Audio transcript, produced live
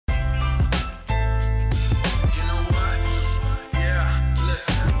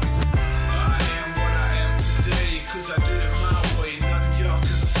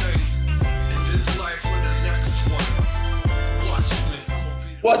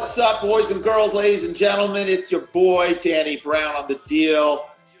What's up, boys and girls, ladies and gentlemen? It's your boy, Danny Brown on The Deal.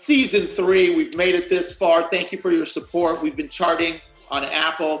 Season 3, we've made it this far. Thank you for your support. We've been charting on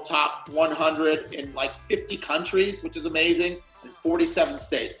Apple top 100 in like 50 countries, which is amazing, in 47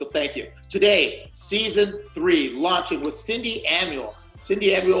 states. So thank you. Today, Season 3, launching with Cindy Ambuehl. Cindy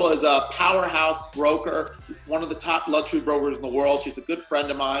Ambuehl is a powerhouse broker, one of the top luxury brokers in the world. She's a good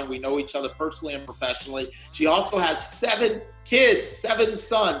friend of mine. We know each other personally and professionally. She also has 7 kids, 7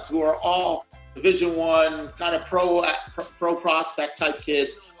 sons who are all Division I, kind of pro prospect type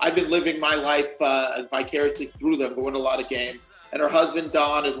kids. I've been living my life vicariously through them, going to a lot of games. And her husband,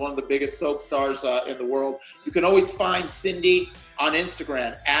 Don, is one of the biggest soap stars in the world. You can always find Cindy on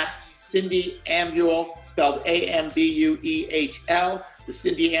Instagram at Cindy Ambuehl, spelled A-M-B-U-E-H-L, the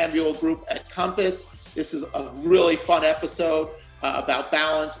Cindy Ambuehl Group at Compass. This is a really fun episode about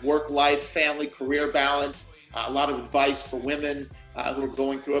balance, work-life, family, career balance, a lot of advice for women who are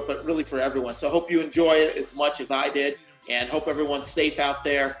going through it, but really for everyone. So I hope you enjoy it as much as I did, and hope everyone's safe out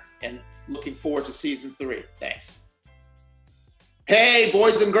there, and looking forward to Season 3. Thanks. Hey,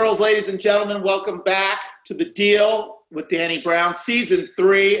 boys and girls, ladies and gentlemen, welcome back to The Deal with Danny Brown, Season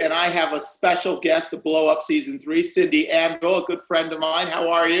 3, and I have a special guest to blow up Season 3, Cindy Ambuehl, a good friend of mine. How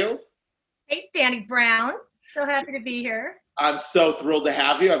are you? Hey, Danny Brown. So happy to be here. I'm so thrilled to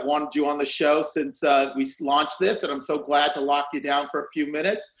have you. I've wanted you on the show since we launched this, and I'm so glad to lock you down for a few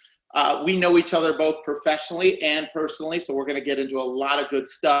minutes. We know each other both professionally and personally, so we're going to get into a lot of good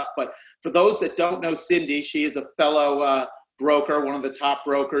stuff. But for those that don't know Cindy, she is a fellow broker, one of the top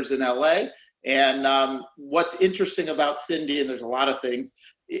brokers in LA. And what's interesting about Cindy, and there's a lot of things,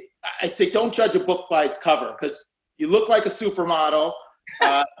 I'd say don't judge a book by its cover, because you look like a supermodel.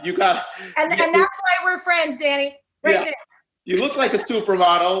 And that's why we're friends, Danny. Right there. You look like a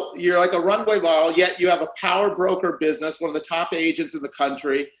supermodel. You're like a runway model, yet you have a power broker business, one of the top agents in the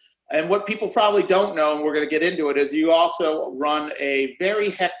country. And what people probably don't know, and we're going to get into it, is you also run a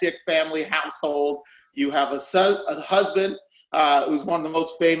very hectic family household. You have a husband who's one of the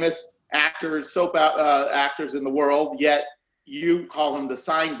most famous actors, soap actors in the world, yet you call him the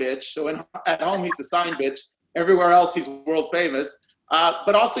sign bitch. So at home, he's the sign bitch. Everywhere else, he's world famous.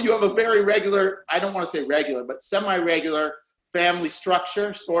 But also you have a very regular, I don't want to say regular, but semi-regular family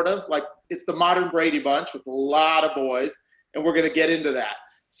structure, sort of. Like it's the modern Brady Bunch with a lot of boys, and we're going to get into that.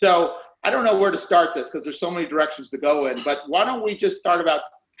 So I don't know where to start this because there's so many directions to go in, but why don't we just start about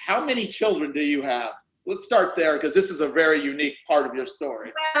how many children do you have? Let's start there because this is a very unique part of your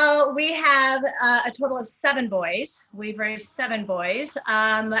story. Well, we have a total of 7 boys. We've raised 7 boys.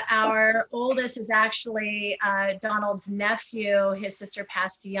 Our oldest is actually Donald's nephew. His sister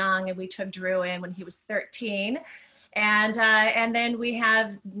passed young, and we took Drew in when he was 13. And then we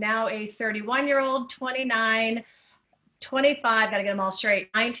have now a 31-year-old, 29, 25, got to get them all straight,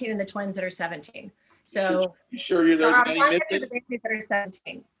 19, and the twins that are 17. So you sure there's any missing? That are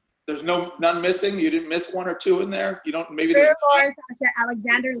 17. There's none missing? You didn't miss 1 or 2 in there? You don't, maybe Drew, there's Lawrence,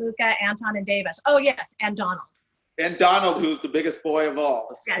 Alexander, Luca, Anton, and Davis. Oh, yes, and Donald. And Donald, who's the biggest boy of all.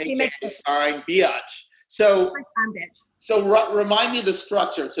 Yes, he makes it. Starring Biatch. So remind me the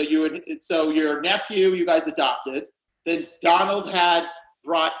structure. So your nephew, you guys adopted. Then Donald had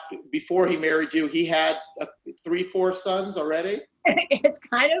brought, before he married you, he had 3-4 sons already? It's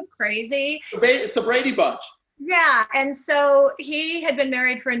kind of crazy. It's the Brady Bunch. Yeah, and so he had been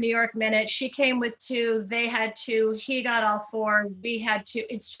married for a New York minute. She came with 2. They had 2. He got all 4. We had 2.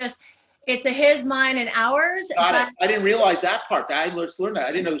 It's a his, mine, and ours. I didn't realize that part. I just learned that.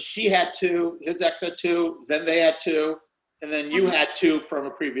 I didn't know she had 2, his ex had 2, then they had 2, and then you had 2 from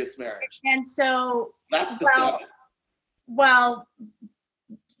a previous marriage. And so that's the setup. Well,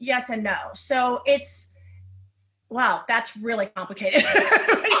 yes and no. So wow, that's really complicated.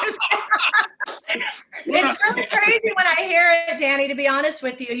 It's really crazy when I hear it, Danny, to be honest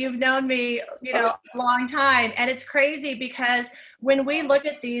with you. You've known me, a long time. And it's crazy because when we look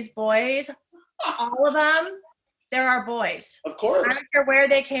at these boys, all of them, they're our boys. Of course. I don't care where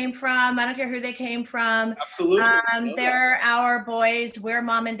they came from. I don't care who they came from. Absolutely. They're our boys. We're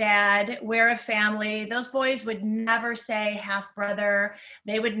mom and dad. We're a family. Those boys would never say half brother.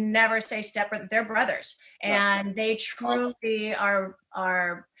 They would never say step brother. They're brothers. And they truly are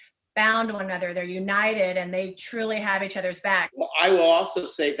bound to one another. They're united, and they truly have each other's back. Well, I will also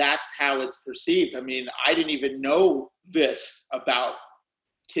say that's how it's perceived. I mean, I didn't even know this about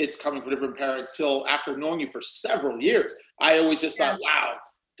kids coming from different parents till after knowing you for several years. I always just thought, wow,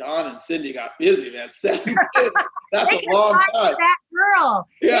 Don and Cindy got busy, man. 7 kids. That's a long time. That girl.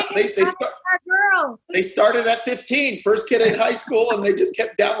 Yeah, they started at 15, first kid in high school, and they just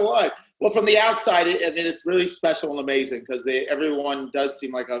kept down the line. Well, from the outside, it's really special and amazing because everyone does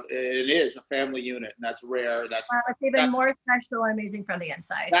seem like it is a family unit, and that's rare. It's even more special and amazing from the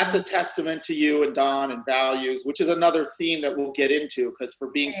inside. That's a testament to you and Don and values, which is another theme that we'll get into, because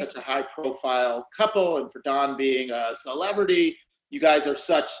for being such a high-profile couple and for Don being a celebrity, you guys are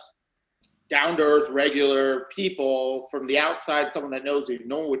such down-to-earth, regular people. From the outside, someone that knows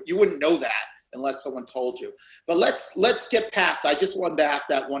you wouldn't know that unless someone told you. But let's get past. I just wanted to ask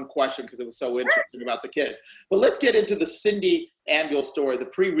that one question because it was so interesting about the kids. But let's get into the Cindy Ambuehl story, the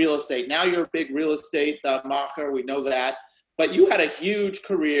pre-real estate. Now you're a big real estate macher. We know that. But you had a huge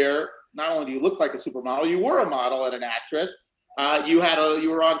career. Not only do you look like a supermodel, you were a model and an actress. You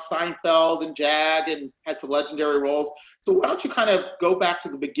were on Seinfeld and Jag and had some legendary roles. So why don't you kind of go back to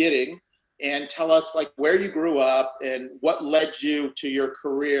the beginning and tell us like where you grew up and what led you to your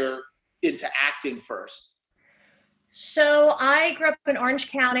career into acting first? So I grew up in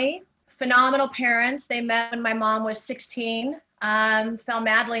Orange County. Phenomenal parents. They met when my mom was 16. Fell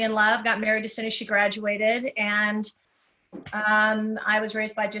madly in love, got married as soon as she graduated, and I was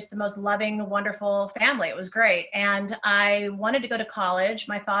raised by just the most loving, wonderful family. It was great. And I wanted to go to college.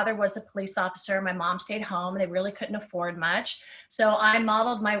 My father was a police officer. My mom stayed home. They really couldn't afford much. So I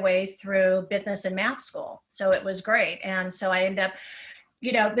modeled my way through business and math school. So it was great. And so I ended up,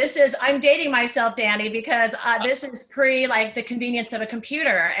 I'm dating myself, Danny, because this is pre like the convenience of a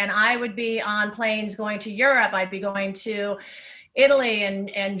computer. And I would be on planes going to Europe. I'd be going to Italy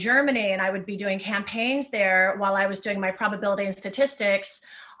and Germany, and I would be doing campaigns there while I was doing my probability and statistics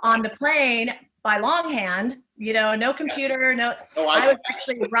on the plane by longhand, no computer, I was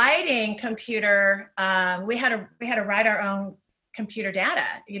actually writing computer. We had to write our own computer data,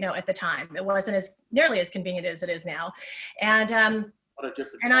 at the time. It wasn't nearly as convenient as it is now. And, what a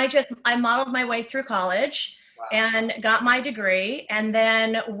difference. And I modeled my way through college. Wow. And got my degree. And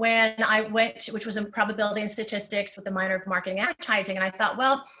then when I went, which was in probability and statistics with a minor of marketing and advertising, and I thought,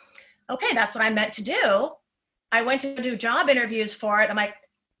 well, okay, that's what I meant to do. I went to do job interviews for it. I'm like,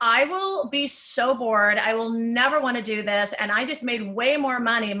 I will be so bored. I will never want to do this. And I just made way more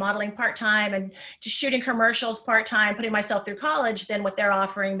money modeling part-time and just shooting commercials part-time, putting myself through college than what they're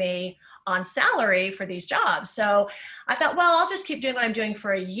offering me on salary for these jobs. So I thought, well, I'll just keep doing what I'm doing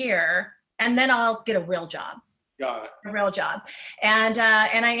for a year and then I'll get a real job. Got it. A real job. And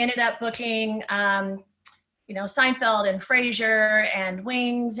I ended up booking, Seinfeld and Frasier and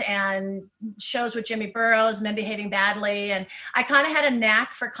Wings and shows with Jimmy Burrows, Men Behaving Badly. And I kind of had a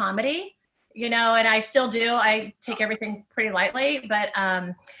knack for comedy, and I still do. I take everything pretty lightly, but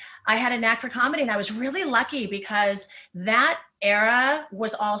I had a knack for comedy, and I was really lucky because that era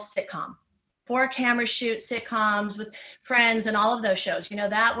was all sitcom, 4-camera shoot sitcoms with Friends and all of those shows.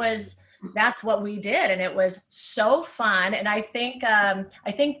 That's what we did. And it was so fun. And I think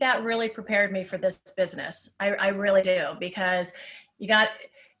that really prepared me for this business. I really do, because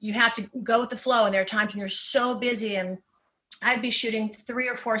you have to go with the flow. And there are times when you're so busy, and I'd be shooting 3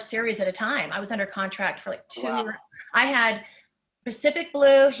 or 4 series at a time. I was under contract for like 2. Wow. I had Pacific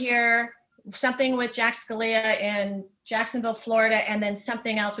Blue here, something with Jack Scalia in Jacksonville, Florida, and then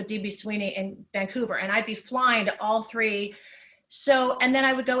something else with DB Sweeney in Vancouver. And I'd be flying to all 3. So, and then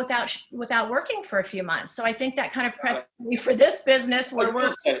I would go without working for a few months. So I think that kind of prepped me for this business where we're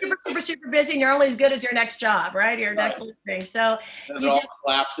super busy, and you're only as good as your next job, right? Your next listing. So and it all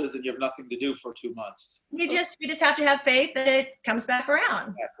collapses and you have nothing to do for 2 months. You just have to have faith that it comes back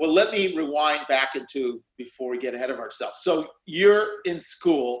around. Yeah. Well, let me rewind back into before we get ahead of ourselves. So you're in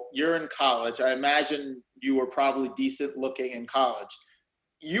school, you're in college. I imagine you were probably decent looking in college.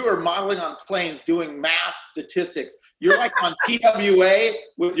 You are modeling on planes doing math statistics. You're like on TWA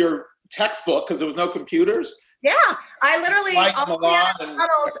with your textbook because there was no computers. Yeah, I literally,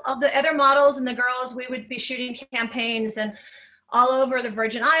 all the other models and the girls, we would be shooting campaigns and all over the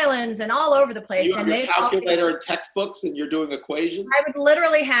Virgin Islands and all over the place. You have your calculator and textbooks and you're doing equations? I would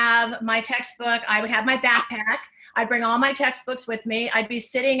literally have my textbook. I would have my backpack. I'd bring all my textbooks with me. I'd be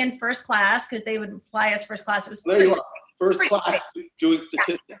sitting in first class because they would fly us first class. It was there you are. First class doing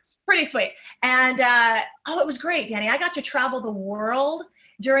statistics. Yeah, pretty sweet. And it was great, Danny. I got to travel the world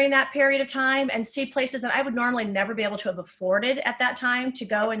during that period of time and see places that I would normally never be able to have afforded at that time to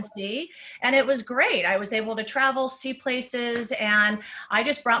go and see. And it was great. I was able to travel, see places, and I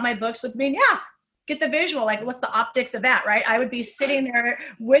just brought my books with me. And get the visual, like what's the optics of that, right? I would be sitting there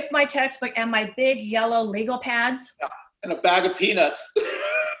with my textbook and my big yellow legal pads. Yeah. And a bag of peanuts.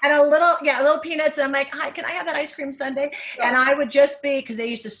 And a little peanuts. And I'm like, hi, can I have that ice cream sundae? Yeah. And I would just be, because they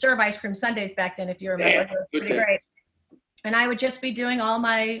used to serve ice cream sundaes back then, if you remember. Damn, it was pretty great. And I would just be doing all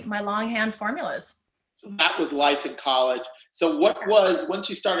my longhand formulas. So that was life in college. So what was, once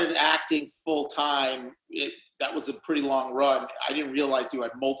you started acting full time, that was a pretty long run. I didn't realize you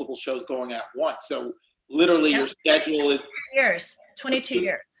had multiple shows going at once. So literally your schedule is 22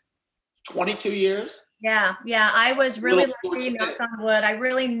 years. 22 years? Yeah. I was really lucky, knock on wood. I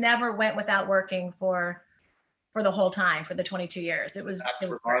really never went without working for the whole time, for the 22 years. It was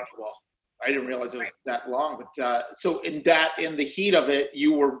remarkable. I didn't realize it was that long. But so in the heat of it,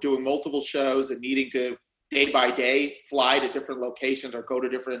 you were doing multiple shows and needing to day by day fly to different locations or go to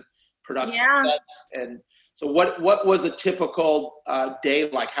different production sets. And so what was a typical day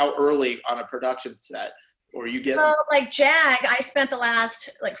like? How early on a production set? Or you get? Well, like JAG, I spent the last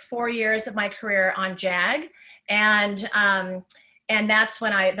 4 years of my career on JAG, and that's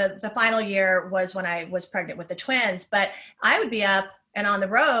when the final year was when I was pregnant with the twins. But I would be up and on the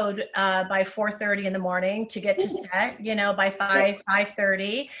road by 4:30 in the morning to get to set, by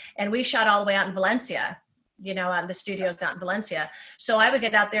 5:30, and we shot all the way out in Valencia. On the studios out in Valencia. So I would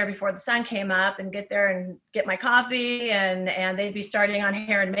get out there before the sun came up and get there and get my coffee and they'd be starting on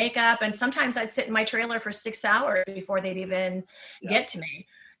hair and makeup. And sometimes I'd sit in my trailer for 6 hours before they'd even get to me.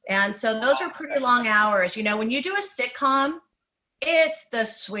 And so those are pretty long hours. When you do a sitcom, it's the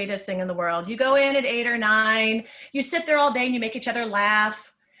sweetest thing in the world. You go in at 8 or 9, you sit there all day and you make each other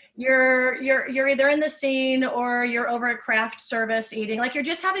laugh. You're either in the scene or you're over at craft service eating. Like, you're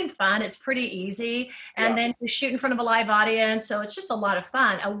just having fun. It's pretty easy. And then you shoot in front of a live audience. So it's just a lot of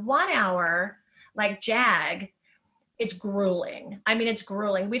fun. A 1 hour like JAG, it's grueling. I mean, it's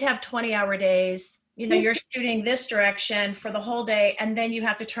grueling. We'd have 20-hour days. You're shooting this direction for the whole day, and then you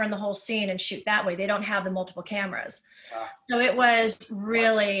have to turn the whole scene and shoot that way. They don't have the multiple cameras. So it was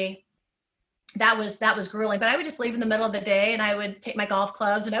really, that was grueling. But I would just leave in the middle of the day, and I would take my golf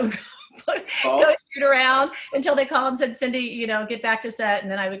clubs and I would go shoot around until they called and said, Cindy, get back to set,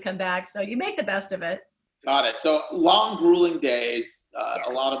 and then I would come back. So you make the best of it. Got it. So long, grueling days,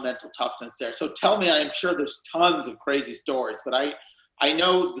 a lot of mental toughness there. So tell me, I'm sure there's tons of crazy stories, but I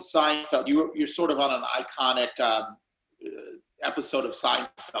know the Seinfeld, you're sort of on an iconic episode of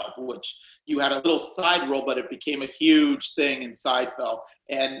Seinfeld, which you had a little side role, but it became a huge thing in Seinfeld.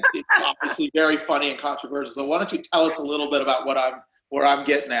 And it's obviously very funny and controversial. So why don't you tell us a little bit about where I'm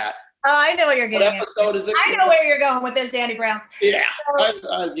getting at? Oh, I know what you're getting at. What episode is it? I know where you're going with this, Danny Brown. Yeah.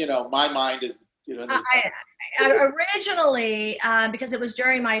 So, my mind is, originally, because it was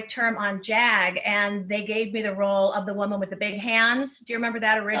during my term on JAG, and they gave me the role of the woman with the big hands. Do you remember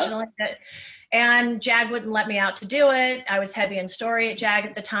that originally? And JAG wouldn't let me out to do it. I was heavy in story at JAG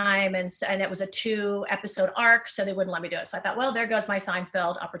at the time, and it was a 2-episode arc, so they wouldn't let me do it. So I thought, well, there goes my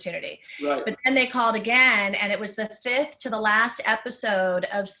Seinfeld opportunity. Right. But then they called again, and it was the 5th to the last episode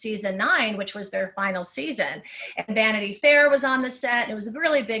of season 9, which was their final season. And Vanity Fair was on the set, and it was a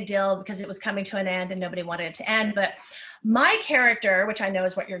really big deal because it was coming to an end and nobody wanted it to end. But my character, which I know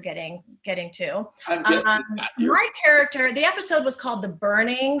is what you're getting to, my character, the episode was called The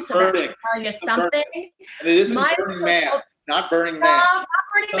Burning. So that's telling you something. And it isn't Burning Man, not Burning Man. No, not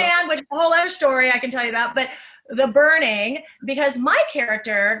Burning Man, which is a whole other story I can tell you about. But The Burning, because my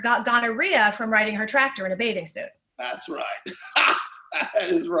character got gonorrhea from riding her tractor in a bathing suit. That's right. That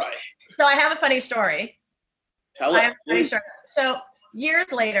is right. So I have a funny story. Tell it. So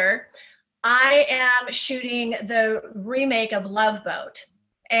years later, I am shooting the remake of Love Boat.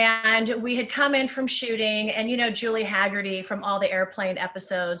 And we had come in from shooting, and Julie Haggerty from all the Airplane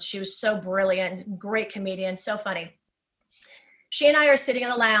episodes, she was so brilliant, great comedian, so funny. She and I are sitting in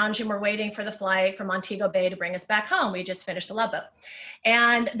the lounge, and we're waiting for the flight from Montego Bay to bring us back home. We just finished a Love Boat.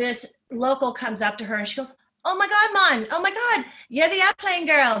 And this local comes up to her and she goes, "Oh my God, Mon, oh my God, you're the airplane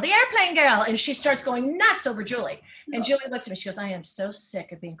girl. And she starts going nuts over Julie. And Julie looks at me, she goes, "I am so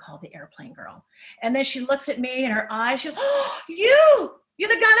sick of being called the airplane girl." And then she looks at me and her eyes, she goes, "Oh, you're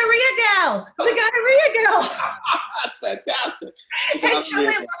the gonorrhea gal. That's fantastic. And Julie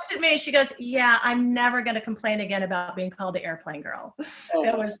looks at me and she goes, "Yeah, I'm never going to complain again about being called the airplane girl."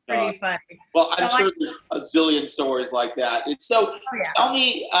 It was pretty funny. Well, I'm sure there's a zillion stories like that. Tell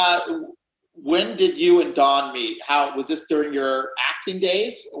me, when did you and Don meet? How was this during your acting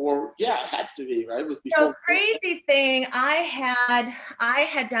days? Or it had to be, right? It was before. So crazy thing, I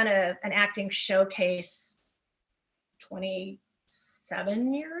had done an acting showcase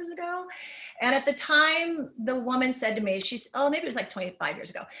 27 years ago. And at the time, the woman said to me, maybe it was like 25 years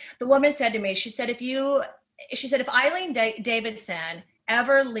ago. The woman said to me, she said, if Eileen Davidson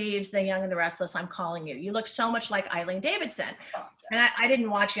ever leaves The Young and the Restless, I'm calling you. You look so much like Eileen Davidson. And I didn't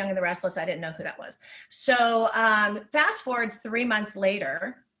watch Young and the Restless. I didn't know who that was. So fast forward 3 months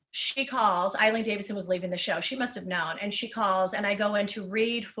later, she calls. Eileen Davidson was leaving the show. She must have known. And she calls, and I go in to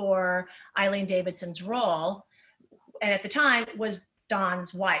read for Eileen Davidson's role. And at the time was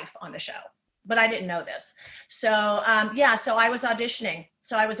Don's wife on the show. But I didn't know this. So so I was auditioning.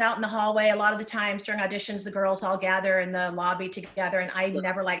 So I was out in the hallway. A lot of the times during auditions, the girls all gather in the lobby together. And I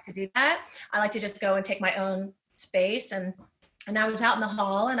never like to do that. I like to just go and take my own space. And I was out in the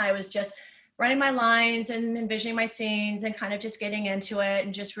hall, and I was just writing my lines and envisioning my scenes and kind of just getting into it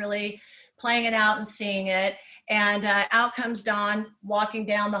and just really playing it out and seeing it. And out comes Don walking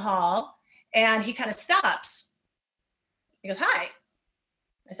down the hall, and he kind of stops. He goes, "Hi."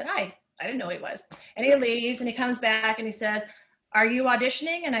 I said, "Hi." I didn't know who he was. And he leaves, and he comes back, and he says, "Are you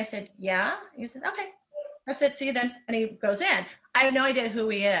auditioning?" And I said, "Yeah." He said, "Okay, that's it. See you then." And he goes in. I have no idea who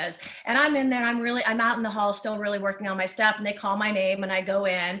he is. And I'm in there, I'm out in the hall, still really working on my stuff. And they call my name, and I go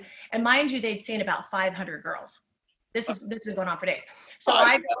in. And mind you, they'd seen about 500 girls. This has been going on for days. So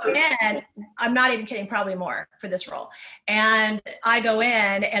I go in, I'm not even kidding, probably more for this role. And I go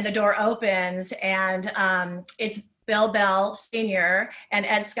in, and the door opens, and it's Bill Bell Sr. and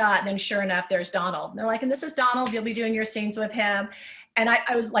Ed Scott. And then sure enough, there's Donald. And they're like, "And this is Donald. You'll be doing your scenes with him." And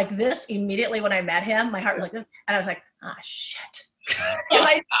I was like this immediately when I met him. My heart was like this. And I was like, "Ah, shit." Because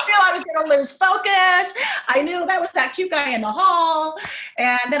I knew I was going to lose focus. I knew that was that cute guy in the hall.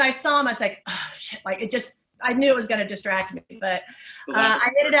 And then I saw him. I was like, "Oh, shit." Like I knew it was going to distract me. But I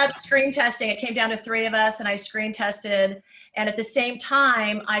ended up screen testing. It came down to 3 of us, and I screen tested. And at the same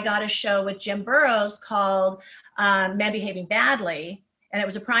time, I got a show with Jim Burrows called Men Behaving Badly. And it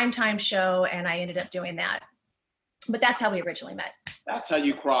was a primetime show, and I ended up doing that. But that's how we originally met. That's how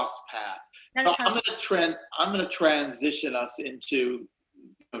you crossed paths. So I'm going to transition us into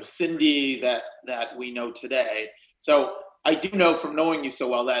Cindy that we know today. So I do know from knowing you so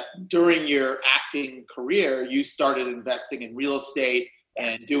well that during your acting career, you started investing in real estate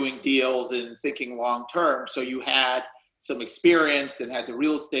and doing deals and thinking long term. So you had some experience and had the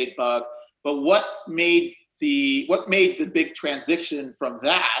real estate bug. But what made the big transition from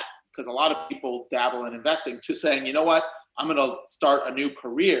that, because a lot of people dabble in investing, to saying, "You know what, I'm going to start a new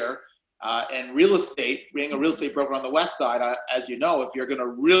career and real estate," being a real estate broker on the West Side, as you know, if you're going to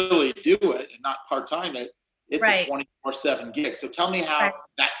really do it and not part-time it, it's right. a 24/7 gig. So tell me how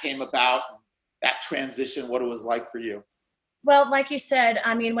that came about, that transition, what it was like for you. Well, like you said,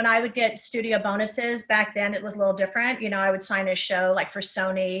 I mean, when I would get studio bonuses back then, it was a little different. You know, I would sign a show like for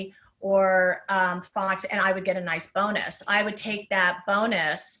Sony or Fox, and I would get a nice bonus. I would take that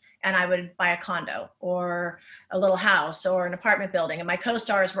bonus and I would buy a condo or a little house or an apartment building. And my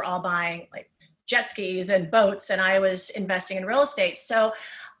co-stars were all buying like jet skis and boats, and I was investing in real estate. So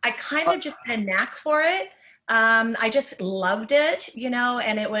I kind of just had a knack for it. I just loved it, you know,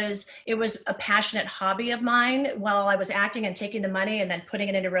 and it was a passionate hobby of mine while I was acting and taking the money and then putting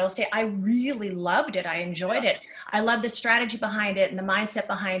it into real estate. I really loved it. I enjoyed it. I loved the strategy behind it and the mindset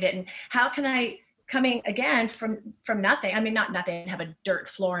behind it. And how can I, coming again from nothing, I mean, not nothing, have a dirt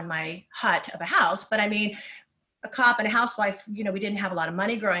floor in my hut of a house, but I mean, a cop and a housewife, you know, we didn't have a lot of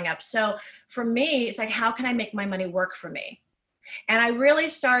money growing up. So for me, it's like, how can I make my money work for me? And I really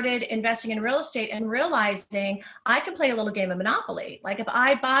started investing in real estate and realizing I can play a little game of Monopoly. Like if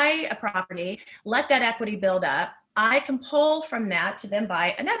I buy a property, let that equity build up, I can pull from that to then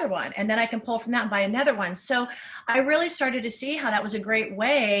buy another one. And then I can pull from that and buy another one. So I really started to see how that was a great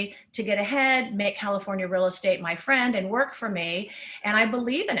way to get ahead, make California real estate my friend and work for me. And I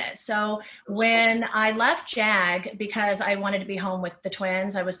believe in it. So when I left JAG, because I wanted to be home with the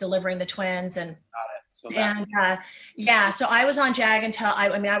twins, I was delivering the twins and so I was on JAG until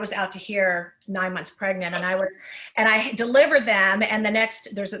I was out to here 9 months pregnant, and I delivered them. And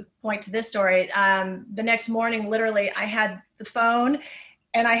there's a point to this story. The next morning, literally, I had the phone,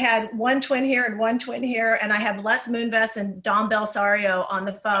 and I had one twin here and one twin here, and I have Les Moonves and Don Belsario on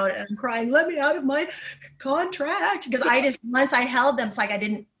the phone, and I'm crying, "Let me out of my contract," because once I held them, it's like I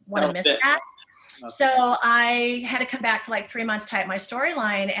didn't want to miss that. So I had to come back for like 3 months, type my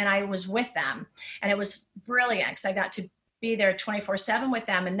storyline, and I was with them, and it was brilliant because I got to be there 24/7 with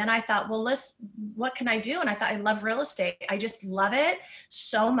them. And then I thought, well, what can I do? And I thought, I love real estate. I just love it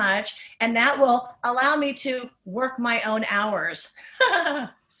so much. And that will allow me to work my own hours.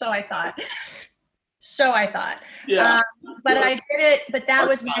 So I thought. Yeah. But I did it, but that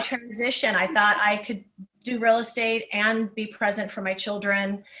was my transition. I thought I could do real estate and be present for my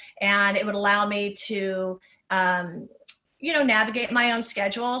children. And it would allow me to, navigate my own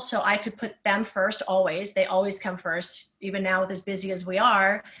schedule so I could put them first always. They always come first, even now with as busy as we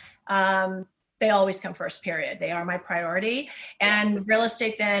are. They always come first, period. They are my priority. And real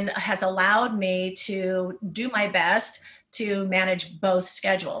estate then has allowed me to do my best to manage both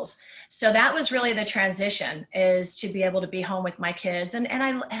schedules. So that was really the transition, is to be able to be home with my kids. And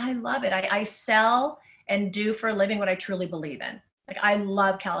I love it. I sell and do for a living what I truly believe in. Like, I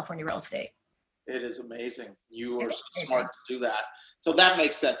love California real estate. It is amazing. You are so smart to do that. So that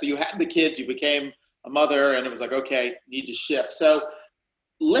makes sense. So you had the kids, you became a mother, and it was like, okay, need to shift. So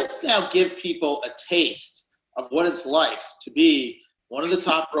let's now give people a taste of what it's like to be one of the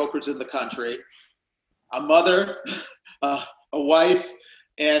top brokers in the country, a mother, a wife,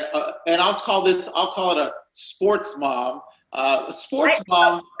 and I'll call it a sports mom. Sports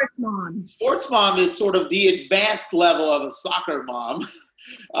mom is sort of the advanced level of a soccer mom.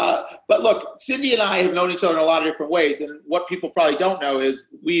 But look, Cindy and I have known each other in a lot of different ways. And what people probably don't know is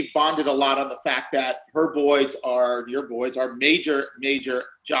we've bonded a lot on the fact that your boys are major, major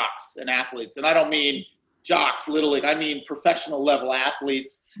jocks and athletes. And I don't mean jocks, Little League. I mean professional level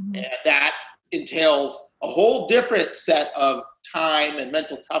athletes. Mm-hmm. And that entails a whole different set of time and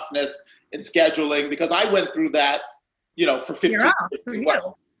mental toughness and scheduling, because I went through that, for 15 years as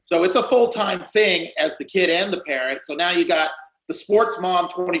well. So it's a full-time thing as the kid and the parent. So now you got the sports mom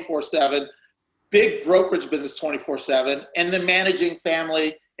 24/7, big brokerage business 24/7, and then managing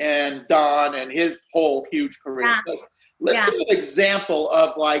family and Don and his whole huge career. Yeah. So let's give an example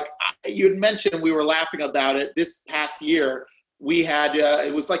of, like, you'd mentioned, we were laughing about it this past year. We had,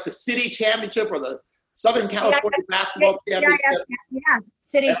 it was like the city championship or the Southern California basketball championship.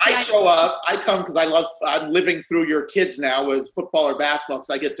 City. And I show up, I come because I'm living through your kids now with football or basketball, because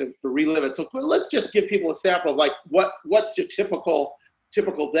I get to relive it. So let's just give people a sample of, like, what's your typical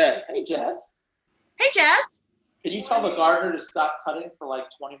day. Hey, Jess. Hey, Jess. Can you tell the gardener to stop cutting for like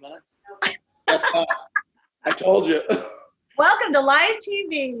 20 minutes? That's not. I told you. Welcome to live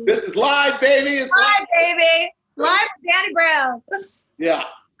TV. This is live, baby. It's live, baby. Live with Danny Brown. Yeah.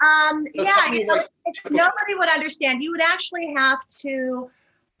 Nobody would understand. You would actually have to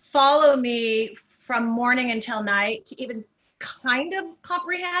follow me from morning until night to even kind of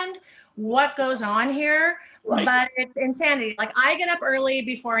comprehend what goes on here. Right. But it's insanity. Like, I get up early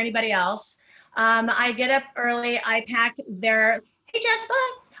before anybody else. I get up early. I pack their, hey, Jess,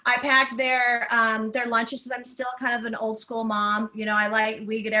 bye. I pack their lunches, because I'm still kind of an old school mom.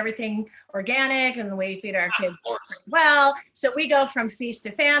 We get everything organic, and we feed our kids well. So we go from feast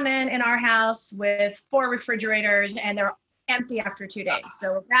to famine in our house with 4 refrigerators, and they're empty after 2 days.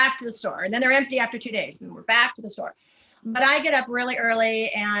 So we're back to the store, and then they're empty after 2 days, and we're back to the store. But I get up really early,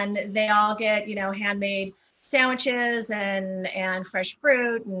 and they all get, handmade sandwiches and fresh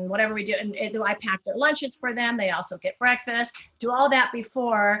fruit and whatever we do. And I pack their lunches for them. They also get breakfast, do all that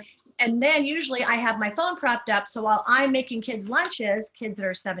before. And then usually I have my phone propped up. So while I'm making kids lunches, kids that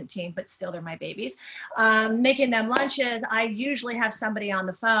are 17, but still they're my babies, making them lunches, I usually have somebody on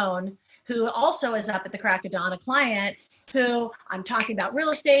the phone who also is up at the crack of dawn, a client who I'm talking about real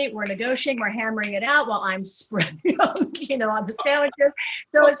estate. We're negotiating, we're hammering it out while I'm spreading on the sandwiches.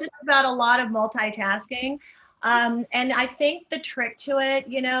 So it's just about a lot of multitasking. And I think the trick to it,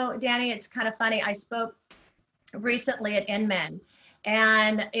 Danny, it's kind of funny. I spoke recently at Inman,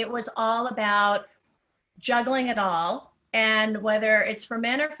 and it was all about juggling it all, and whether it's for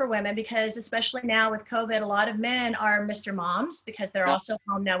men or for women, because especially now with COVID, a lot of men are Mr. Moms because they're also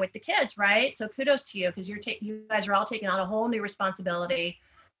home now with the kids, right? So kudos to you, because you guys are all taking on a whole new responsibility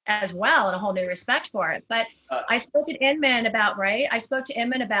as well, and a whole new respect for it. But I spoke to Inman about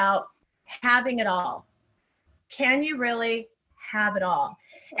having it all. Can you really have it all?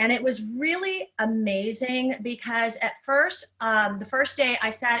 And it was really amazing, because at first, the first day I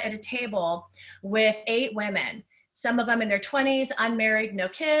sat at a table with 8 women, some of them in their 20s, unmarried, no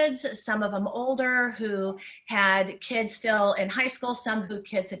kids, some of them older who had kids still in high school, some who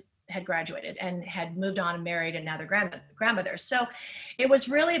kids had graduated and had moved on and married, and now they're grandmothers. So it was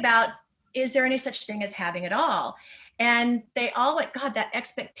really about, is there any such thing as having it all? And they all went, God, that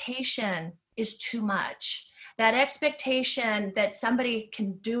expectation is too much. That expectation that somebody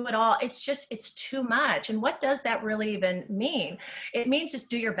can do it all, it's too much. And what does that really even mean? It means just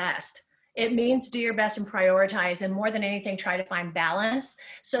do your best. It means do your best and prioritize, and more than anything, try to find balance.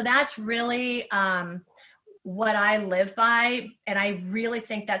 So that's really what I live by. And I really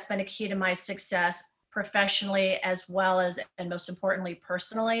think that's been a key to my success professionally, as well as, and most importantly,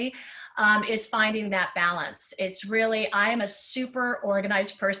 personally, is finding that balance. It's really, I am a super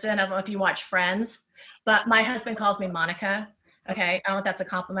organized person. I don't know if you watch Friends, but my husband calls me Monica. Okay. I don't know if that's a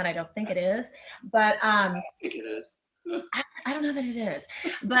compliment. I don't think it is, but I think it is. I don't know that it is,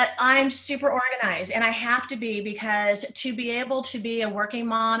 but I'm super organized, and I have to be, because to be able to be a working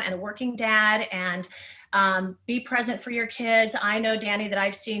mom and a working dad and be present for your kids. I know, Danny, that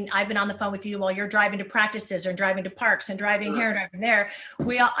I've been on the phone with you while you're driving to practices or driving to parks and driving here and driving there.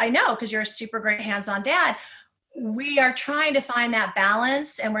 I know, because you're a super great hands-on dad. We are trying to find that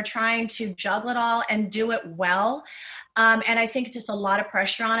balance, and we're trying to juggle it all and do it well. And I think it's just a lot of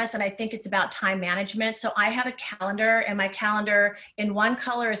pressure on us. And I think it's about time management. So I have a calendar, and my calendar in one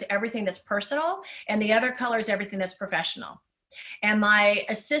color is everything that's personal, and the other color is everything that's professional. And my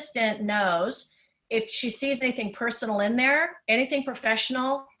assistant knows if she sees anything personal in there, anything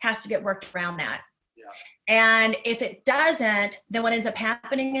professional has to get worked around that. Yeah. And if it doesn't, then what ends up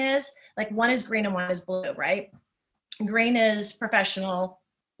happening is, like, one is green and one is blue, right? Green is professional,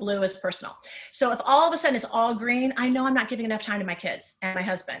 blue is personal. So if all of a sudden it's all green, I know I'm not giving enough time to my kids and my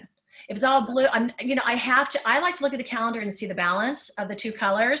husband. If it's all blue, I like to look at the calendar and see the balance of the two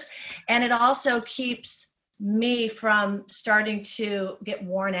colors. And it also keeps me from starting to get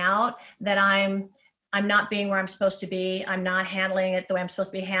worn out, that I'm not being where I'm supposed to be. I'm not handling it the way I'm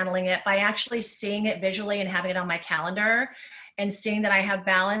supposed to be handling it. By actually seeing it visually and having it on my calendar and seeing that I have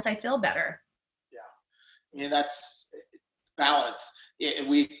balance, I feel better. Yeah. I mean, that's balance.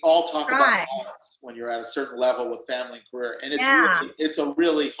 We all talk about balance when you're at a certain level with family and career. And it's a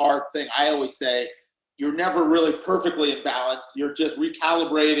really hard thing. I always say you're never really perfectly in balance. You're just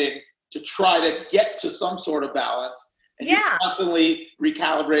recalibrating to try to get to some sort of balance. And you're constantly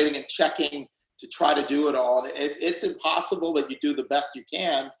recalibrating and checking to try to do it all. And it's impossible, but you do the best you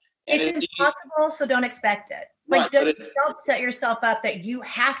can. And it's impossible, so don't expect it. Like, don't set yourself up that you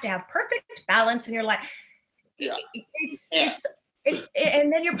have to have perfect balance in your life. Yeah.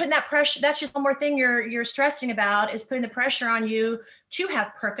 And then you're putting that pressure. That's just one more thing you're stressing about, is putting the pressure on you to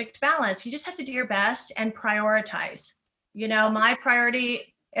have perfect balance. You just have to do your best and prioritize. My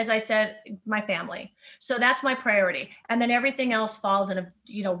priority, as I said, my family. So that's my priority. And then everything else falls in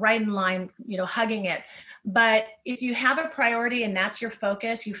right in line, hugging it. But if you have a priority and that's your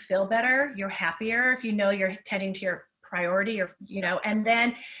focus, you feel better, you're happier if you know you're tending to your priority, or, and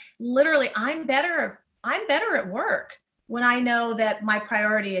then literally I'm better at work when I know that my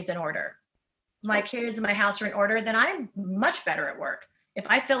priority is in order. My kids and my house are in order, then I'm much better at work. If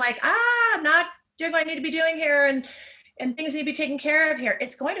I feel like, I'm not doing what I need to be doing here, and things need to be taken care of here,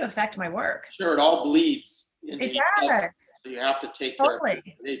 it's going to affect my work. Sure, it all bleeds. It does. So you have to take care of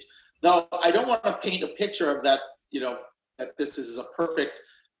it. Though I don't want to paint a picture of that, that this is a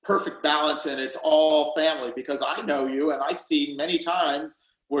perfect balance and it's all family, because I know you and I've seen many times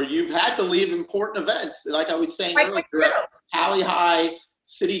where you've had to leave important events. Like I was saying earlier, Pally High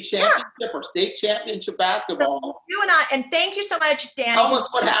city championship or state championship basketball. So you and I, and thank you so much, Danny. Tell us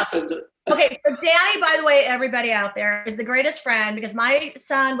what happened. Okay, so Danny, by the way, everybody out there, is the greatest friend, because my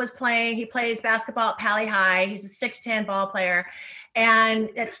son was playing, he plays basketball at Pally High. He's a 6'10" ball player.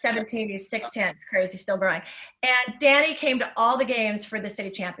 And at 17, he's 6'10". It's crazy, still growing. And Danny came to all the games for the city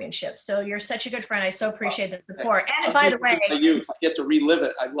championship. So you're such a good friend. I so appreciate the support. And by the way, I get to relive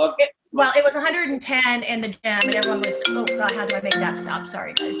it. I love it. Well, it was 110 in the gym, and everyone was, oh God, how do I make that stop?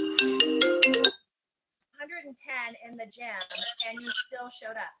 Sorry, guys. 110 in the gym, and you still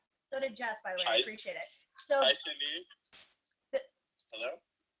showed up. So did Jess, by the way. I appreciate it. So, hi, Cindy. Hello?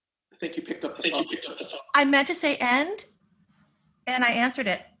 I think you picked up the phone. I meant to say end, and I answered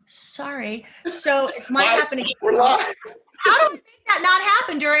it. Sorry. So it might happen again. We're live. How do we make that not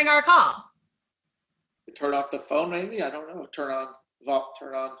happen during our call? Turn off the phone, maybe? I don't know. Turn on.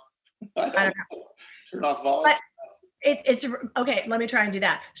 I don't know. Turn off volume. It's okay. Let me try and do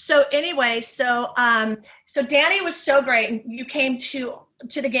that. So anyway, so Danny was so great, and you came to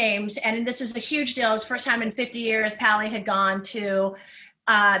the games, and this was a huge deal. It was the first time in 50 years Pally had gone to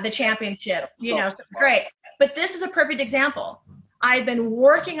the championship. So great. But this is a perfect example. I've been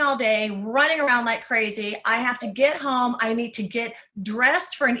working all day, running around like crazy. I have to get home. I need to get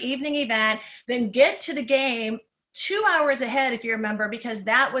dressed for an evening event, then get to the game 2 hours ahead, if you remember, because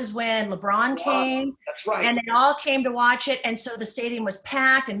that was when LeBron came. That's right. And they all came to watch it. And so the stadium was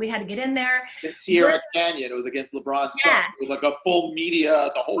packed, and we had to get in there. In Sierra Canyon, it was against LeBron's son. It was like a full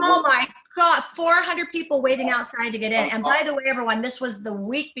media, the whole world. My God, 400 people waiting outside to get in. And by the way, everyone, this was the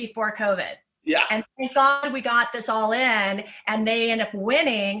week before COVID. Yeah. And thank God we got this all in, and they end up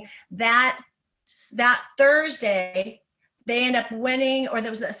winning that Thursday. They end up winning, or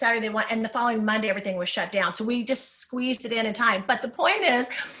there was a Saturday they won, and the following Monday everything was shut down. So we just squeezed it in time. But the point is,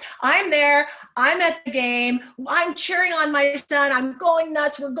 I'm there, I'm at the game. I'm cheering on my son. I'm going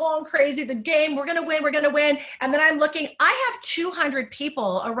nuts. We're going crazy. The game, we're going to win. We're going to win. And then I'm looking, I have 200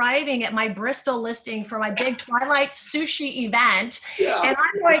 people arriving at my Bristol listing for my big Twilight sushi event. Yeah. And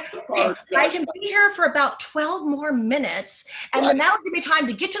I'm like, okay, I can be here for about 12 more minutes. And then that'll give me time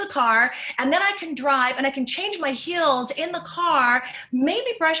to get to the car. And then I can drive and I can change my heels in the car,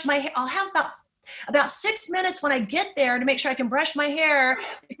 maybe brush my hair. I'll have about 6 minutes when I get there to make sure I can brush my hair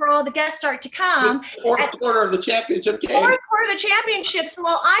before all the guests start to come. Fourth quarter of the championship game. Fourth quarter of the championship. So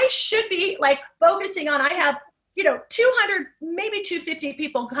I should be like focusing on, I have 200, maybe 250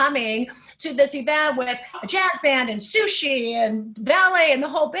 people coming to this event with a jazz band and sushi and ballet and the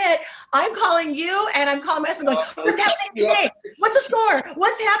whole bit. I'm calling you and I'm calling my husband going, what's happening today? What's the score?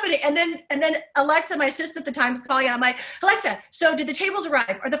 What's happening? And then Alexa, my assistant at the time, is calling and I'm like, Alexa, so did the tables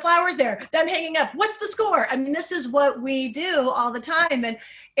arrive? Are the flowers there? I'm hanging up. What's the score? I mean, this is what we do all the time. And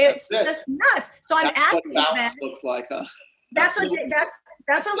it's just nuts. So I'm at the event. Looks like, huh? That's what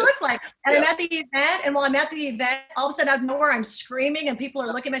it looks like. And I'm at the event, and while I'm at the event, all of a sudden out of nowhere, I'm screaming, and people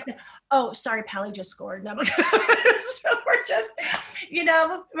are looking at me and saying, oh, sorry, Pally just scored. And I'm like, so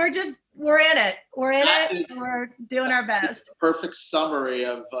we're in it. We're in it. We're doing our best. Perfect summary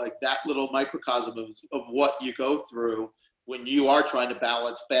of like that little microcosm of what you go through when you are trying to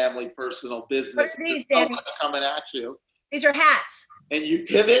balance family, personal, business. There's so much coming at you. These are hats. And you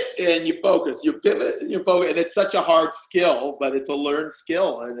pivot and you focus. You pivot and you focus. And it's such a hard skill, but it's a learned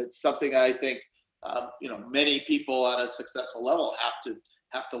skill. And it's something I think, many people at a successful level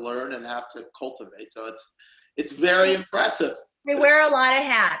have to learn and have to cultivate. So it's very impressive. We wear a lot of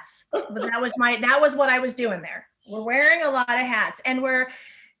hats. But that was what I was doing there. We're wearing a lot of hats, and we're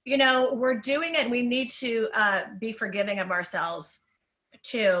doing it. And we need to be forgiving of ourselves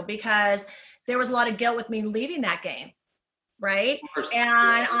too, because there was a lot of guilt with me leaving that game. Right. And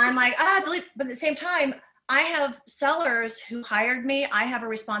I'm like, but at the same time, I have sellers who hired me. I have a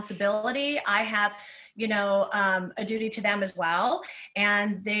responsibility. I have, a duty to them as well.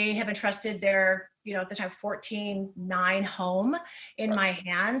 And they have entrusted their, at the time, 14-9 home in my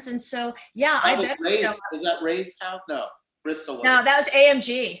hands. And so, I bet. Is that Ray's house? No, Bristol. No, that was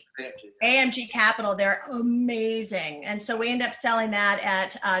AMG. AMG Capital. They're amazing. And so we end up selling that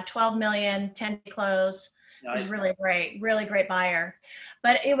at 12 million, 10 close. Nice. It was really great buyer.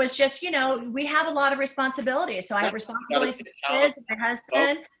 But it was just, we have a lot of responsibilities. So I have responsibilities to kids, my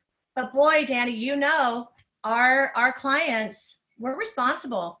husband. But boy, Danny, our clients, we're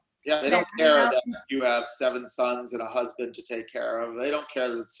responsible. Yeah, they don't care that you have 7 sons and a husband to take care of. They don't care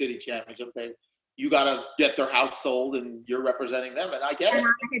that the city championship. You got to get their house sold and you're representing them. And I get it.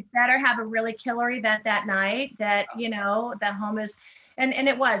 I better have a really killer event that night that, that home is, and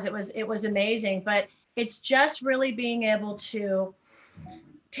it was amazing. But it's just really being able to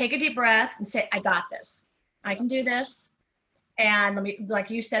take a deep breath and say, I got this. I can do this. And let me, like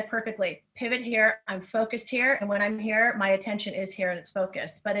you said perfectly, pivot here. I'm focused here. And when I'm here, my attention is here and it's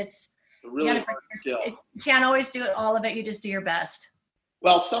focused. But it's a really hard skill. You can't always do it, all of it. You just do your best.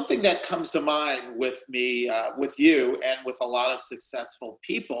 Well, something that comes to mind with me, with you, and with a lot of successful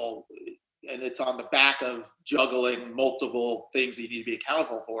people, and it's on the back of juggling multiple things you need to be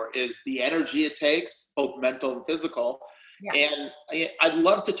accountable for, is the energy it takes, both mental and physical. Yeah. And I'd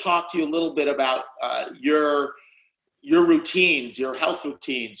love to talk to you a little bit about your routines, your health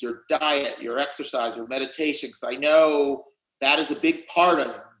routines, your diet, your exercise, your meditation, because I know that is a big part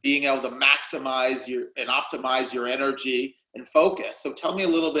of being able to maximize and optimize your energy and focus. So tell me a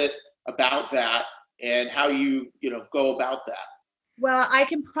little bit about that and how you go about that. Well, I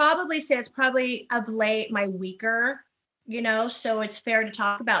can probably say it's probably of late my weaker, so it's fair to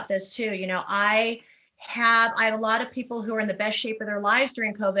talk about this too. I have a lot of people who are in the best shape of their lives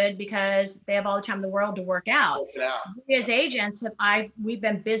during COVID because they have all the time in the world to work out. We as agents, we've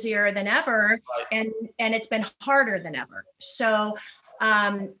been busier than ever, right. and it's been harder than ever. So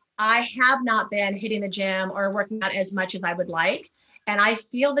I have not been hitting the gym or working out as much as I would like, and I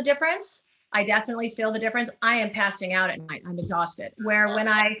feel the difference. I definitely feel the difference. I am passing out at night. I'm exhausted. Where when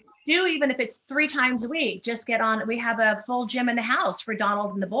I do, even if it's 3 times a week, just get on. We have a full gym in the house for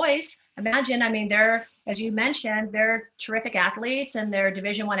Donald and the boys. Imagine, they're, as you mentioned, they're terrific athletes and they're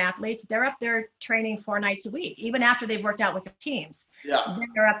Division I athletes. They're up there training 4 nights a week, even after they've worked out with their teams. Yeah.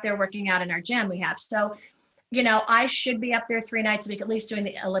 They're up there working out in our gym we have. So, I should be up there 3 nights a week, at least doing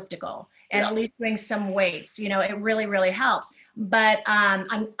the elliptical and at least doing some weights. It really, really helps. But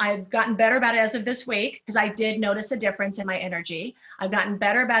I've gotten better about it as of this week because I did notice a difference in my energy. I've gotten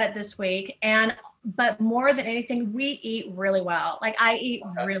better about it this week. And but more than anything, we eat really well. Like I eat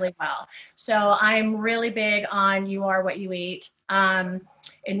really well. So I'm really big on you are what you eat. And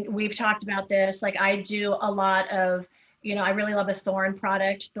we've talked about this. Like I do a lot of, I really love a Thorne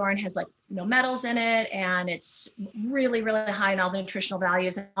product. Thorne has like no metals in it, and it's really, really high in all the nutritional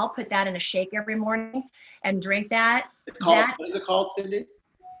values. And I'll put that in a shake every morning and drink that. It's called, what is it called, Cindy?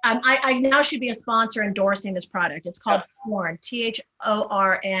 I now should be a sponsor endorsing this product. It's called Thorne,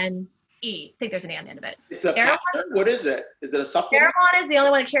 Thorne. I think there's an E on the end of it. It's a powder? What is it? Is it a supplement? Erewhon is the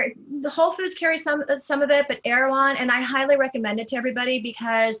only one that carries. The Whole Foods carries some of it, but Erewhon, and I highly recommend it to everybody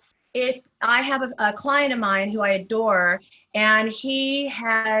because I have a client of mine who I adore, and he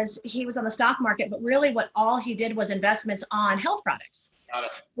was on the stock market, but really what all he did was investments on health products. Got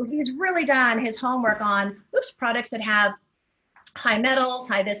it. Well, he's really done his homework on products that have high metals,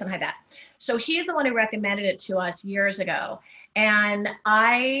 high this and high that. So he's the one who recommended it to us years ago. And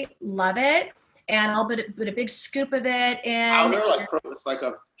I love it. And I'll put a big scoop of it in. Powder, it's like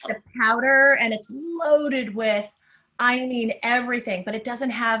a powder, and it's loaded with, everything, but it doesn't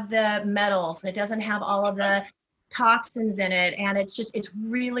have the metals and it doesn't have all of the toxins in it. And it's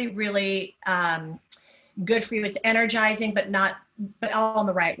really, really good for you. It's energizing, but all in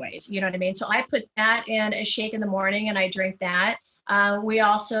the right ways. You know what I mean? So I put that in a shake in the morning and I drink that. We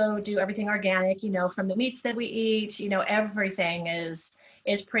also do everything organic, from the meats that we eat, everything is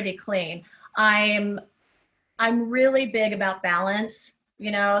pretty clean. I'm really big about balance,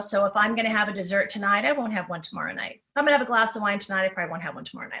 so if I'm going to have a dessert tonight, I won't have one tomorrow night. If I'm going to have a glass of wine tonight, I probably won't have one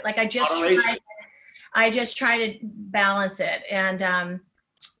tomorrow night. Like I just try to balance it. And,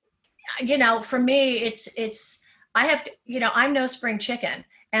 for me, I'm no spring chicken.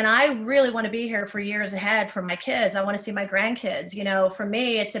 And I really want to be here for years ahead for my kids. I want to see my grandkids. For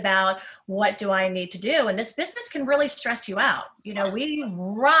me, it's about what do I need to do? And this business can really stress you out. We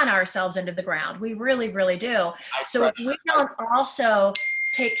run ourselves into the ground. We really, really do. So if we don't also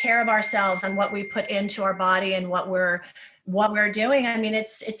take care of ourselves on what we put into our body and what we're doing,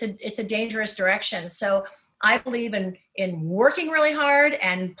 it's a dangerous direction. So I believe in working really hard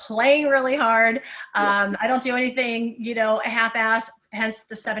and playing really hard. I don't do anything, half-assed, hence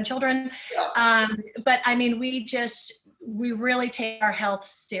the 7 children. But we really take our health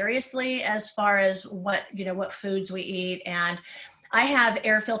seriously as far as what foods we eat. And I have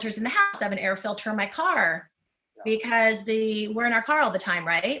air filters in the house. I have an air filter in my car because we're in our car all the time,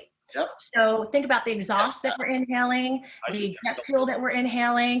 right? Yep. So think about the exhaust that we're inhaling, the jet fuel that we're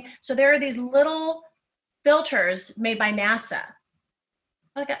inhaling. So there are these little filters made by NASA,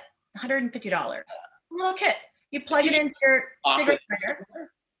 like $150, a little kit. You plug it into your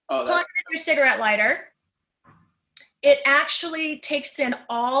cigarette lighter. It actually takes in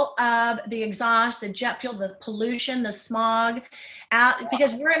all of the exhaust, the jet fuel, the pollution, the smog out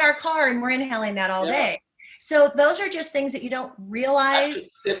because we're in our car and we're inhaling that all day. So those are just things that you don't realize.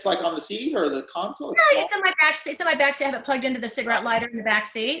 It's like on the seat or the console? It's in my back seat. I have it plugged into the cigarette lighter in the back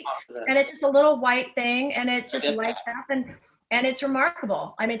seat. And it's just a little white thing and it just lights up and it's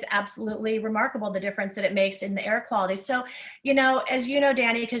remarkable. It's absolutely remarkable the difference that it makes in the air quality. So, as you know,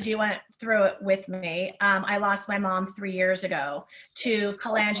 Danny, because you went through it with me, I lost my mom 3 years ago to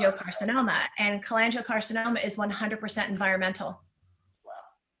cholangiocarcinoma. And cholangiocarcinoma is 100% environmental.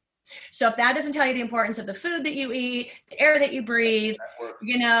 So if that doesn't tell you the importance of the food that you eat, the air that you breathe,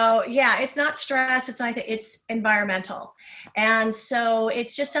 it's not stress. It's not anything. It's environmental. And so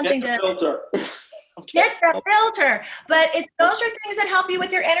it's just something get the filter. But those are things that help you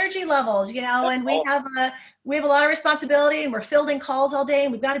with your energy levels, and we have a lot of responsibility and we're fielding calls all day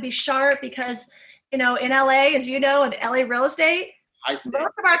and we've got to be sharp because, in LA, as you know, in LA real estate, most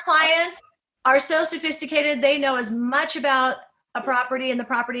of our clients are so sophisticated. They know as much about a property and the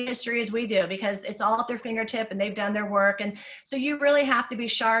property history as we do because it's all at their fingertip and they've done their work. And so you really have to be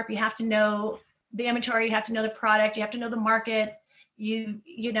sharp. You have to know the inventory, you have to know the product, you have to know the market. You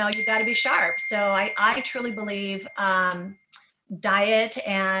got to be sharp. So I truly believe diet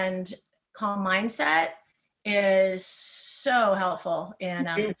and calm mindset is so helpful. And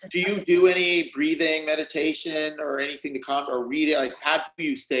do you do any breathing meditation or anything to calm or read it? Like, how do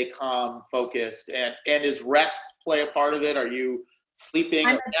you stay calm, focused, and does rest play a part of it? Are you sleeping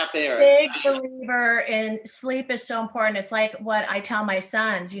or napping? Big believer in sleep is so important. It's like what I tell my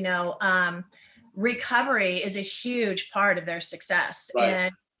sons. Recovery is a huge part of their success,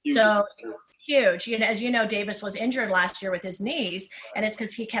 and so huge. As you know, Davis was injured last year with his knees, and it's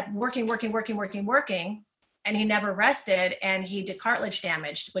because he kept working. And he never rested and he did cartilage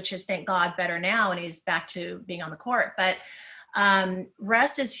damage, which is, thank God, better now. And he's back to being on the court. But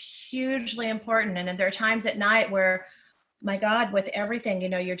rest is hugely important. And there are times at night where my God, with everything,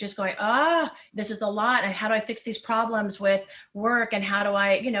 you're just going, this is a lot. And how do I fix these problems with work? And how do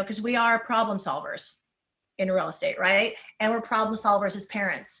I, because we are problem solvers in real estate, right? And we're problem solvers as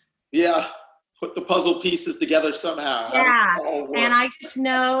parents. Yeah. Put the puzzle pieces together somehow. Yeah. And I just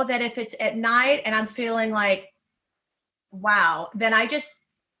know that if it's at night and I'm feeling like, wow, then I just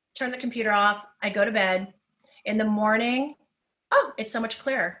turn the computer off. I go to bed. In the morning, it's so much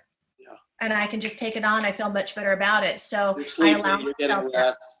clearer. And I can just take it on. I feel much better about it. So I allow you're getting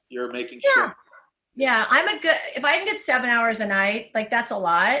rest. You're making sure. Yeah, if I can get 7 hours a night, like that's a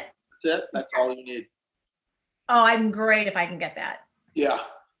lot. That's it. That's all you need. Oh, I'm great if I can get that. Yeah.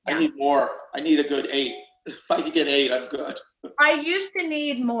 I need more. I need a good 8. If I could get 8, I'm good. I used to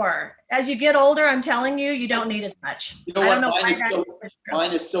need more. As you get older, I'm telling you, you don't need as much. You know what?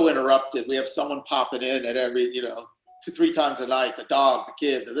 Mine is so interrupted. We have someone popping in at every, 2-3 times a night, the dog, the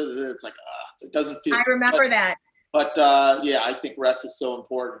kid, it's like, it doesn't feel. I remember that. But I think rest is so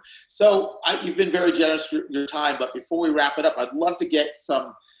important. So you've been very generous for your time, but before we wrap it up, I'd love to get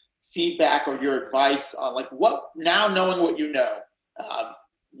some feedback or your advice on now knowing what you know,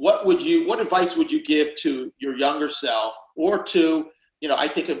 what advice would you give to your younger self or to, I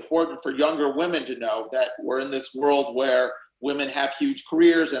think important for younger women to know that we're in this world where women have huge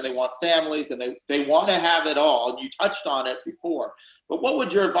careers and they want families and they want to have it all. You touched on it before, but what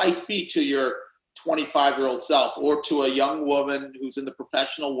would your advice be to your 25-year-old self or to a young woman who's in the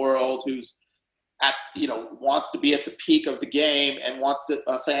professional world, who's wants to be at the peak of the game and wants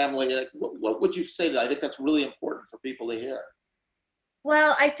a family? What would you say to that? I think that's really important for people to hear.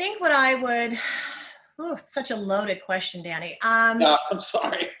 Well, I think what I would, it's such a loaded question, Danny. No, I'm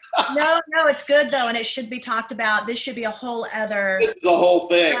sorry. No, it's good though. And it should be talked about. This should be a whole other. This is a whole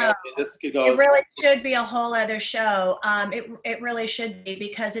thing. This could go. It really should be a whole other show. It really should be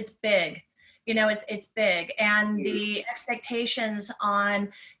because it's big. It's big. And the expectations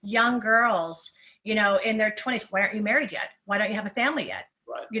on young girls, in their 20s, why aren't you married yet? Why don't you have a family yet?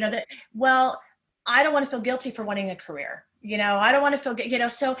 Right. I don't want to feel guilty for wanting a career. I don't want to feel,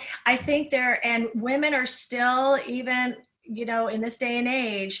 so I think and women are still even, in this day and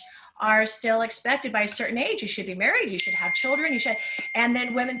age are still expected by a certain age. You should be married. You should have children. And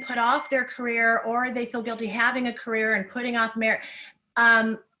then women put off their career or they feel guilty having a career and putting off marriage.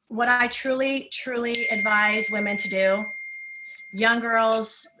 What I truly, truly advise women to do, young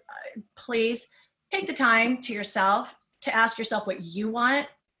girls, please take the time to yourself to ask yourself what you want.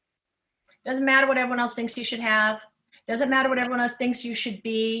 Doesn't matter what everyone else thinks you should have. Doesn't matter what everyone else thinks you should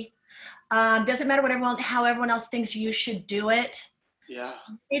be. Doesn't matter how everyone else thinks you should do it. Yeah.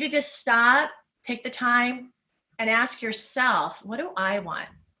 You need to just stop, take the time, and ask yourself, what do I want?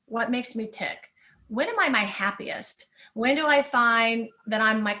 What makes me tick? When am I my happiest? When do I find that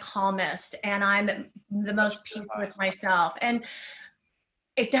I'm my calmest and I'm the most peace with myself? And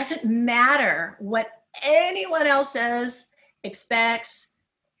it doesn't matter what anyone else says, expects,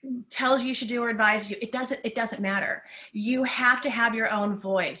 tells you should do or advises you. It doesn't matter. You have to have your own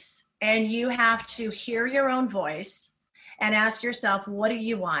voice and you have to hear your own voice and ask yourself, what do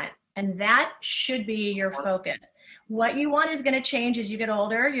you want? And that should be your focus. What you want is going to change as you get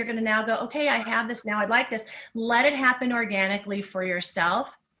older. You're going to now go, okay, I have this now. I'd like this. Let it happen organically for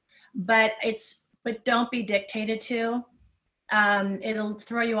yourself, but don't be dictated to. It'll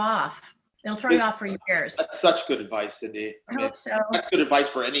throw you off. It'll throw you off for years. That's such good advice, Cindy. I hope so. That's good advice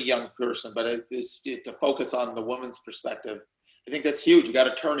for any young person, but to focus on the woman's perspective. I think that's huge. You got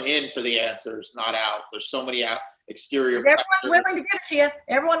to turn in for the answers, not out. There's so many exterior. Everyone's willing to give it to you.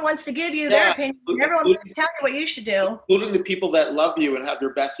 Everyone wants to give you their opinion. Everyone wants to tell you what you should do. Including the people that love you and have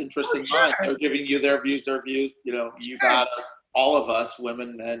your best interests in mind. They're giving you their views. You got all of us,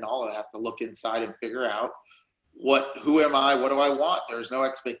 women and all, have to look inside and figure out who am I? What do I want? There's no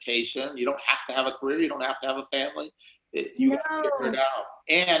expectation. You don't have to have a career. You don't have to have a family. You have to figure it out.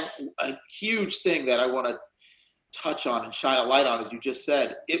 And a huge thing that I want to touch on and shine a light on, as you just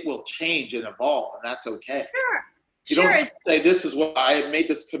said, it will change and evolve, and that's okay. Sure. You don't have to say, this is what I have made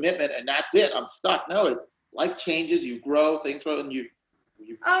this commitment and that's it. I'm stuck. No, life changes, you grow, things grow, and you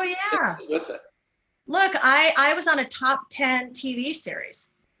with it. Look, I was on a top 10 TV series.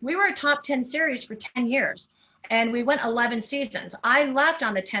 We were a top 10 series for 10 years and we went 11 seasons. I left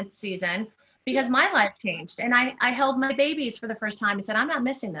on the 10th season because my life changed and I held my babies for the first time and said, I'm not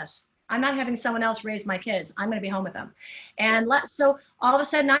missing this. I'm not having someone else raise my kids. I'm going to be home with them. And so all of a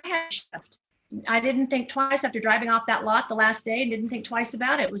sudden I had a shift. I didn't think twice after driving off that lot the last day. Didn't think twice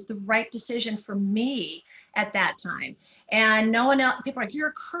about it. It was the right decision for me at that time. And no one else, people are like,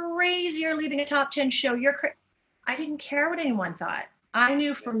 you're crazy. You're leaving a top 10 show. I didn't care what anyone thought. I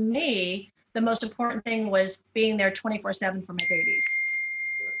knew for me, the most important thing was being there 24/7 for my babies.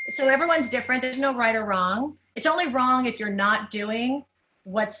 So everyone's different. There's no right or wrong. It's only wrong if you're not doing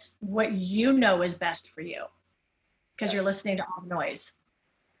what you know is best for you, because you're listening to all the noise.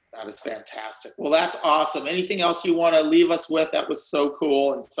 That is fantastic. Well, that's awesome. Anything else you want to leave us with? That was so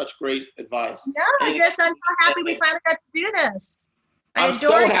cool and such great advice. No, I'm so happy we finally got to do this. I'm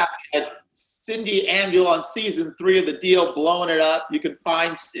so happy that Cindy Ambuehl on season 3 of The Deal, blowing it up. You can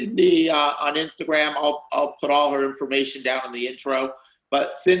find Cindy on Instagram. I'll put all her information down in the intro.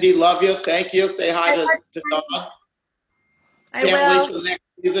 But Cindy, love you. Thank you. Say hi to Don. I Can't will. wait for the next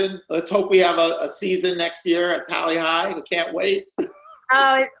season. Let's hope we have a season next year at Pally High. I can't wait.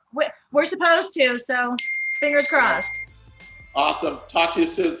 Oh, we're supposed to, so fingers crossed. Awesome. Talk to you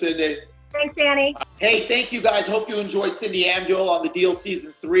soon, Cindy. Thanks, Danny. Hey, thank you guys. Hope you enjoyed Cindy Ambuehl on The Deal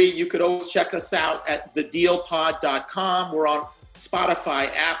Season 3. You could always check us out at thedealpod.com. We're on Spotify,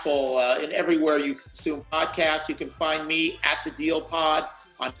 Apple, and everywhere you consume podcasts. You can find me at The Deal Pod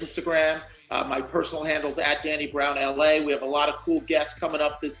on Instagram. My personal handle's at Danny Brown LA. We have a lot of cool guests coming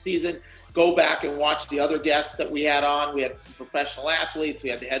up this season. Go back and watch the other guests that we had on. We had some professional athletes. We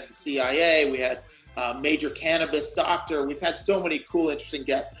had the head of the CIA. We had a major cannabis doctor. We've had so many cool, interesting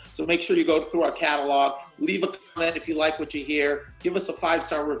guests. So make sure you go through our catalog. Leave a comment if you like what you hear. Give us a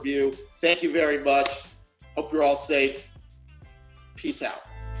 5-star review. Thank you very much. Hope you're all safe. Peace out.